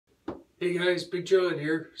Hey guys, Big John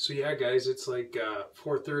here. So yeah guys, it's like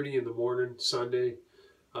 4:30 in the morning, Sunday.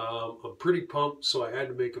 I'm pretty pumped, so I had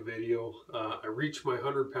to make a video. I reached my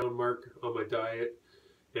 100-pound mark on my diet,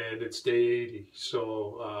 and it's day 80.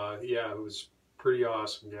 So yeah, it was pretty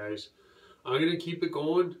awesome, guys. I'm gonna keep it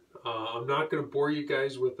going. I'm not gonna bore you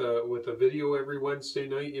guys with a video every Wednesday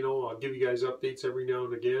night. I'll give you guys updates every now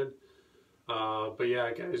and again. But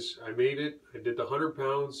yeah, guys, I made it. I did the 100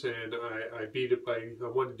 pounds, and I beat it by, I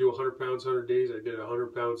wanted to do 100 pounds, 100 days. I did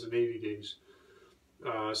 100 pounds in 80 days.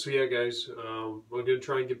 So yeah, guys, I'm going to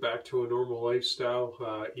try and get back to a normal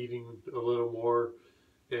lifestyle, eating a little more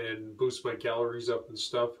and boost my calories up and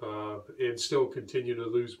stuff, and still continue to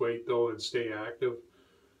lose weight though and stay active.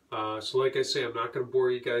 So like I say, I'm not going to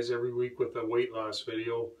bore you guys every week with a weight loss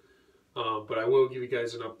video. But I will give you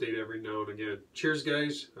guys an update every now and again. Cheers,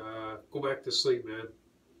 guys. Go back to sleep, man.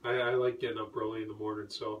 I like getting up early in the morning,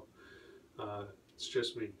 so it's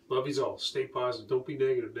just me. Love yous all. Stay positive. Don't be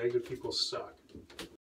negative. Negative people suck.